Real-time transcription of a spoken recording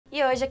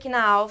E hoje aqui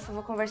na Alpha eu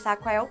vou conversar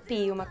com a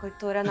LP, uma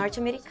cantora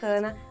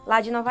norte-americana lá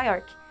de Nova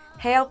York.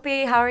 Hey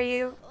LP, how are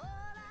you?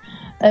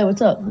 Hey,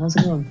 what's up? How's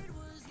it going?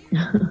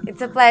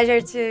 It's a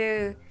pleasure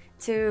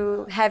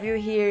to have you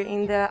here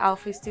in the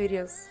Alpha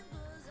Studios.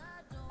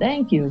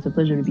 Thank you. It's a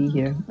pleasure to be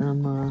here.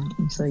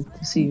 It's like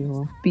to see you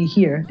all be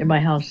here in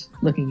my house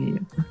looking at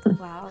you.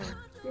 Wow,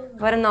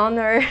 what an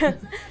honor.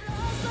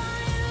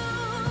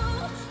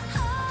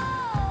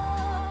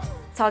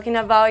 Talking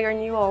about your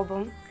new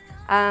album,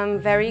 I'm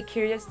very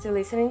curious to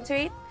listen to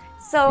it.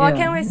 So what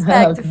can we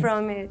expect Okay.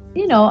 from it?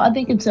 You know, I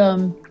think it's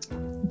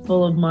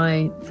full of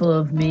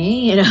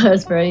me. You know,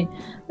 it's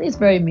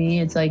very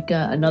me. It's like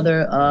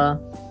another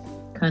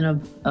kind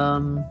of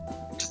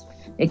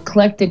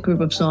eclectic group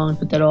of songs,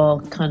 but that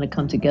all kind of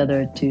come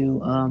together to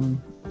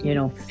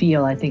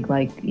feel, I think,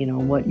 like,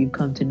 what you've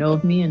come to know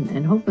of me,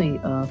 and hopefully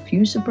a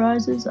few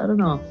surprises. I don't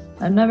know.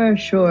 I'm never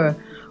sure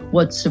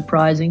what's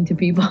surprising to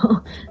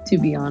people, to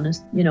be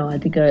honest. I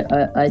think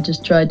I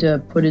just tried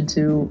to put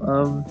into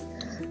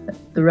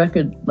the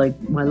record like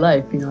my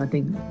life. I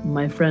think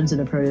my friends that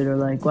have heard it are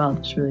like, wow,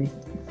 this really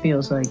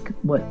feels like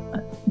what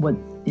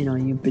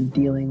you've been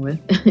dealing with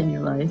in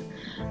your life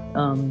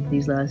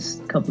these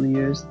last couple of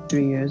years,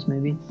 3 years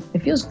maybe.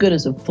 It feels good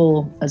as a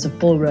full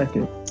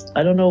record.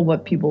 I don't know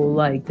what people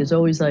like. There's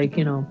always like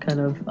kind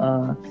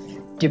of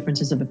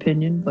differences of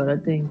opinion, but I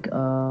think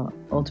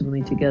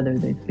ultimately together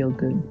they feel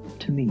good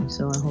to me.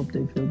 So I hope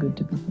they feel good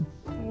to people.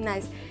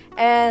 Nice.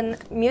 And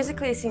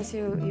musically, since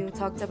you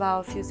talked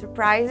about a few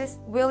surprises,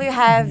 will you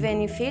have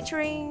any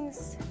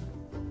featurings?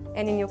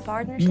 Any new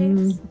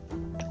partnerships?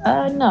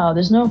 No,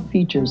 there's no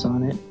features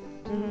on it.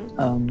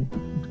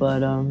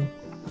 But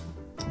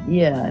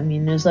yeah, I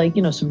mean, there's like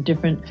some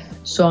different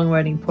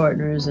songwriting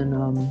partners and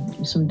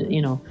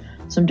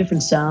some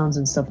different sounds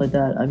and stuff like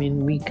that. I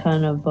mean, we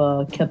kind of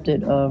kept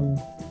it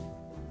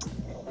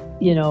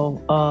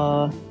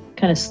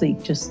kind of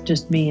sleek,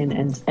 just me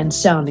and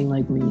sounding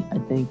like me, I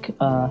think.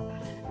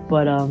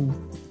 But I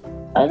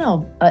don't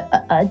know.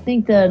 I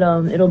think that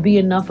it'll be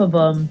enough of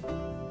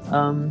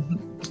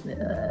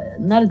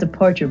not a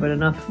departure, but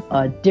enough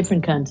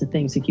different kinds of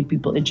things to keep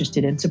people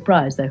interested and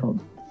surprised, I hope.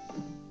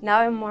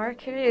 Now I'm more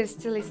curious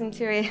to listen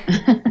to it.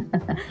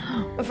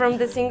 From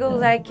the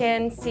singles, I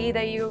can see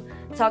that you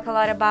talk a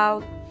lot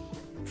about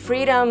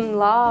freedom,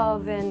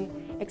 love, and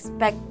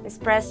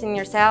expressing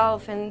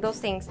yourself and those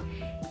things.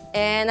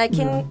 And I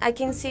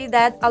can see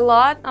that a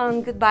lot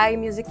on Goodbye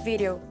music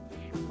video.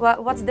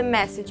 What's the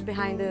message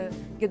behind the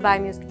Goodbye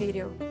music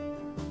video?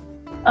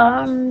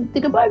 The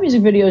Goodbye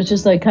music video is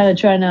just like kind of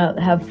trying to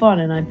have fun,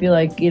 and I feel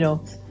like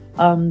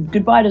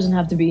goodbye doesn't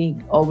have to be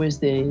always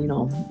the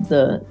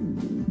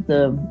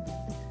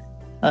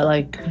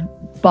like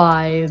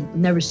bye,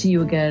 never see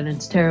you again,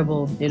 it's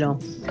terrible.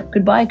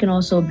 Goodbye can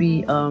also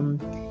be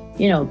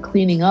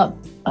cleaning up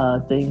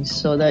things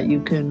so that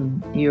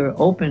you're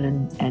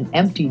open and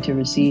empty to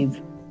receive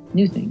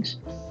new things,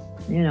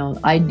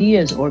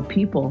 ideas or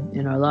people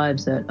in our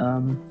lives that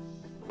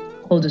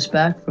hold us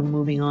back from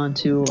moving on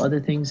to other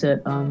things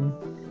that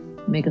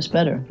make us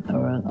better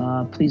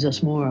or please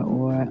us more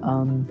or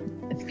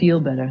feel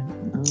better.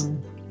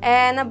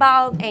 And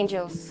about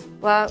angels,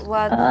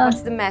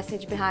 what's the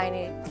message behind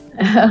it?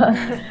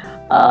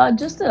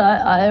 Just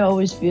that I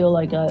always feel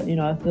like I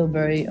feel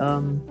very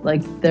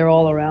like they're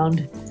all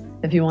around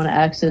if you want to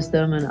access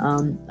them,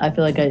 and I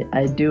feel like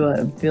I do.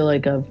 I feel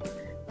like I've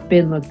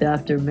been looked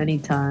after many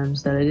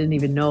times that I didn't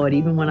even know it.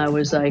 Even when I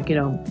was like,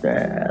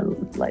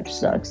 life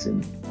sucks,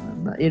 and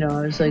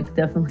I was like,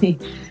 definitely,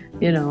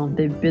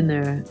 they've been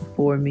there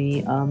for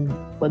me.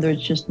 Whether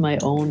it's just my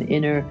own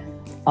inner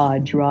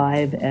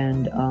drive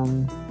and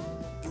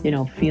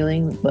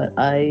feeling, but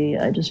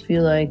I just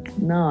feel like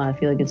I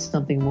feel like it's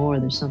something more.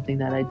 There's something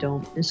that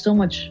there's so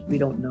much we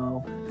don't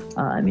know.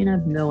 I mean, I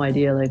have no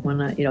idea. Like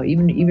when I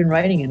even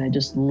writing it, I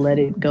just let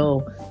it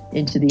go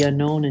into the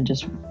unknown and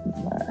just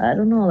I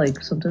don't know.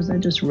 Like sometimes I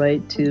just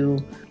write to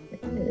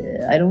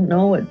I don't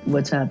know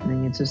what's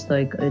happening. It's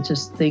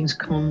just things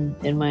come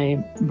in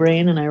my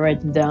brain and I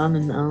write them down,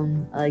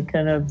 and I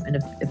kind of, and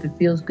if it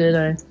feels good,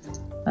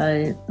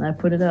 I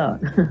put it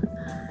out.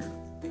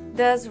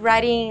 Does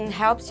writing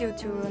helps you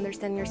to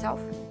understand yourself?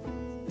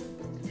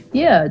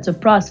 Yeah, it's a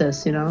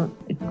process,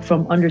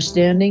 from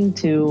understanding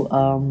to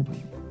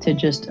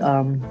just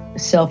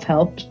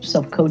self-help,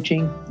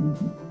 self-coaching.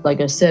 Like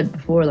I said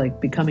before, like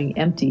becoming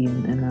empty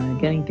and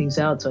getting things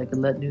out so I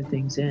can let new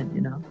things in,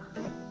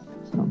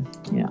 So,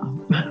 yeah.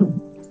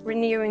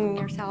 Renewing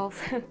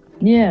yourself.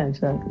 Yeah,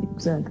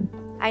 exactly.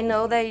 I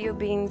know that you'll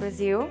be in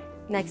Brazil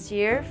next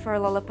year for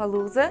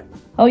Lollapalooza.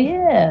 Oh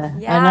yeah.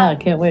 Yeah. I know, I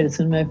can't wait. It's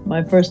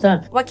my first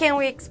time. What can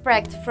we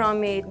expect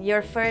from it?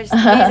 Your first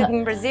visit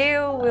in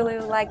Brazil? Will you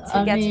like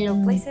to get to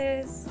know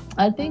places?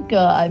 I think,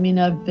 I've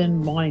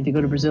been wanting to go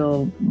to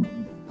Brazil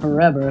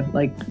forever,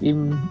 like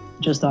even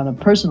just on a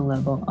personal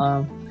level.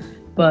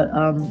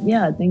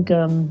 Yeah, I think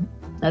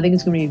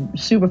it's going to be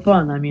super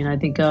fun. I mean, I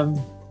think,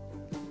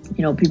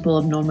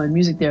 people have known my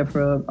music there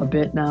for a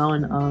bit now,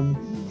 and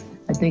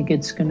I think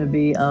it's going to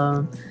be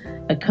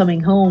a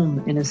coming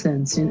home in a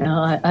sense. You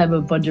know, I have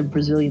a bunch of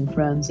Brazilian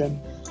friends, and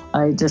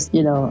I just,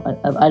 you know,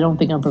 I don't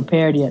think I'm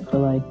prepared yet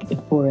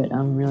for it.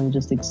 I'm really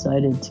just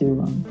excited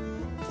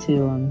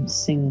to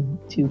sing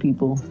to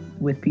people,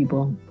 with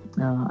people.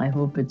 I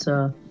hope it's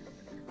as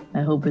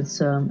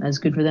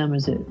good for them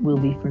as it will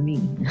be for me.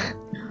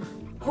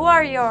 Who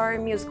are your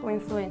musical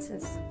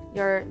influences?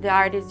 The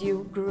artists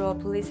you grew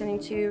up listening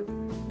to,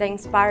 that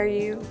inspire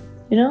you?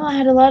 You know, I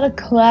had a lot of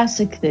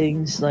classic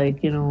things,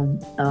 like, you know,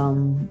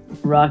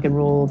 rock and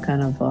roll,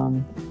 kind of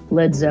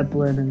Led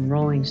Zeppelin and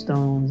Rolling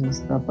Stones and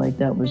stuff like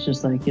that was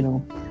just like, you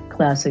know,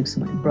 classics.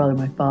 My brother,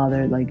 my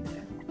father, like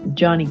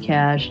Johnny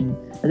Cash, and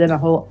then a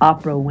whole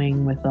opera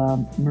wing with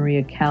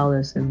Maria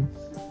Callas and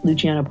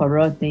Luciano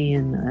Pavarotti,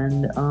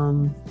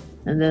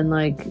 and then,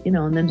 like, you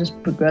know, and then just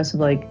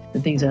progressive, like the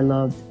things I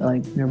loved,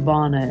 like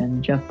Nirvana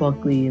and Jeff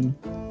Buckley, and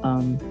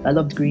I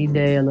loved Green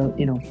Day. I love,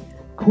 you know,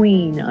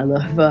 Queen. I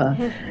love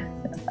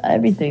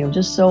everything. I'm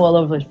just so all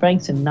over the place.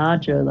 Frank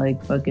Sinatra,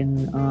 like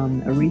fucking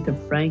Aretha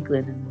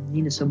Franklin and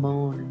Nina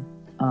Simone,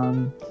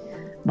 and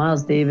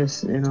Miles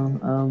Davis, you know,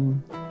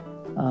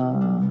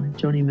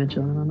 Joni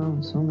Mitchell. I don't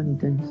know, so many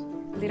things.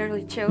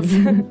 Literally chills.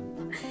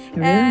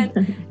 And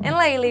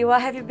lately,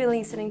 what have you been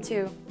listening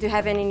to? Do you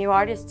have any new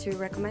artists to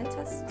recommend to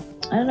us?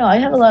 I don't know. I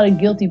have a lot of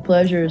guilty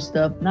pleasure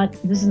stuff.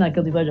 This is not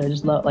guilty pleasure. I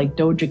just love like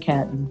Doja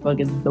Cat and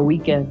fucking The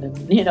Weeknd,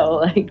 and, you know,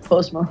 like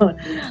Post Malone,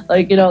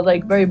 like, you know,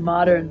 like very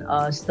modern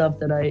stuff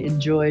that I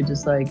enjoy,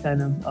 just like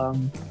kind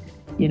of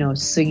you know,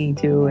 singing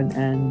to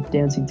and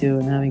dancing to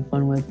and having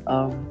fun with,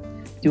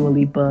 Dua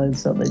Lipa and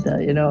stuff like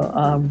that. You know.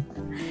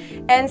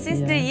 And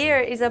since the year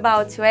is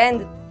about to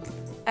end,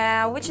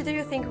 which do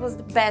you think was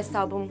the best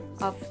album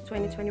of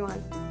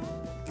 2021?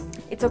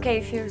 It's okay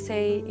if you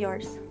say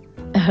yours.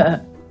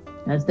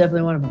 That's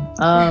definitely one of them.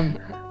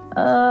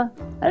 I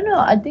don't know.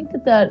 I think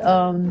that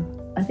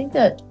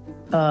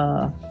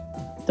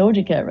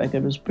Doja Cat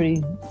record was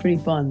pretty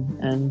fun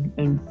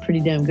and pretty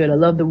damn good. I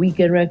love the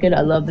Weeknd record.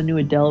 I love the new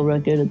Adele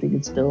record. I think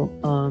it's still.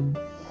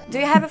 Do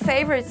you have a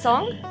favorite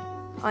song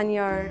on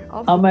your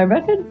album? On my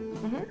record?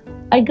 Mm-hmm.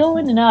 I go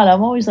in and out.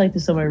 I'm always like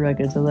this on my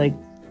records. I like,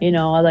 you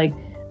know,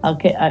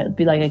 I'd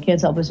be like, I can't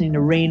stop listening to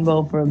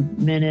Rainbow for a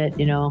minute,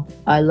 you know.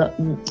 I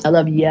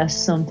love Yes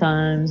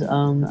sometimes.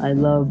 I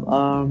love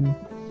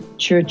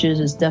Churches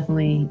is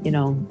definitely, you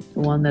know, the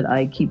one that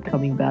I keep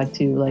coming back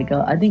to. Like,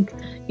 I think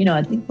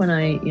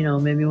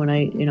when maybe when I,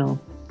 you know,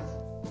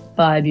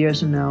 5 years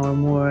from now or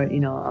more, you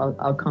know,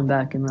 I'll come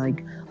back and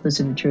like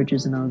listen to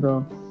Churches, and I'll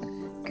go,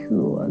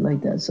 cool, I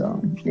like that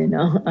song, you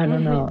know. I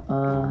don't know.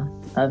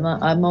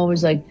 I'm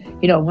always like,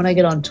 you know, when I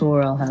get on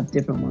tour, I'll have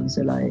different ones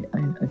that I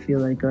feel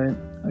like are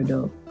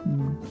dope.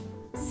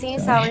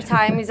 Since our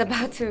time is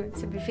about to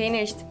be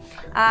finished,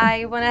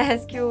 I want to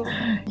ask you,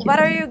 what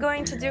are you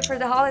going to do for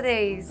the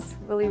holidays?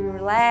 Will you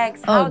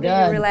relax? How do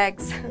you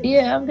relax?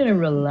 Yeah, I'm gonna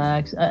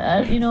relax.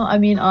 You know, I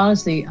mean,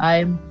 honestly,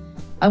 I'm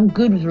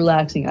good with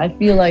relaxing. I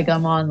feel like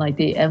I'm on like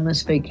the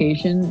endless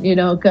vacation, you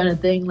know, kind of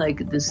thing.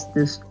 Like this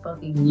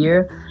fucking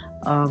year.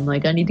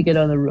 Like I need to get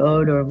on the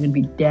road or I'm gonna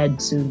be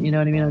dead soon. You know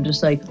what I mean? I'm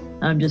just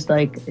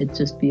like, it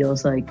just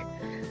feels like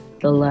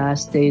the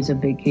last days of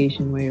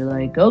vacation where you're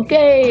like,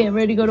 okay, I'm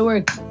ready to go to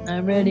work.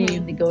 I'm ready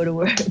to go to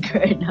work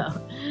right now.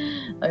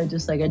 I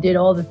did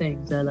all the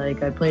things.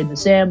 I played in the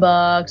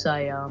sandbox.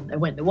 I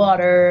went in the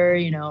water.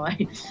 You know,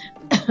 I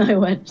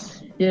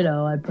went. You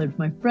know, I played with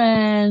my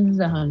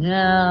friends. I hung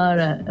out.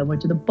 I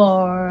went to the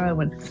bar. I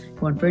went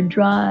for a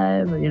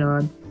drive. You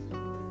know.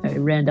 I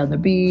ran down the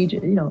beach,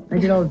 you know, I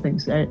did all the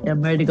things.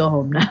 I'm ready to go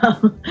home now.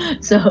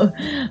 So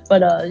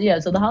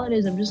the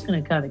holidays, I'm just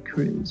going to kind of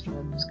cruise.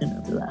 I'm just going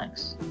to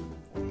relax.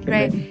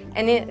 Great.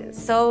 And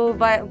so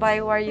by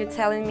what you're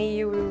telling me,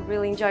 you will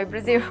really enjoy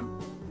Brazil.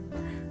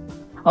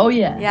 Oh,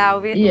 yeah. Yeah,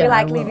 we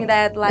like living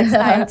that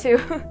lifestyle too.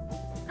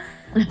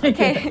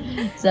 Okay.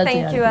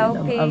 Thank you,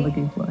 LP. I'm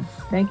looking for it.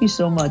 Thank you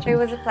so much. It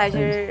was a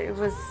pleasure. Thanks.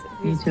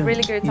 It was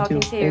really good talking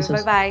to you.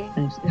 Bye-bye.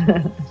 Thanks.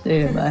 See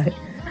you. Bye.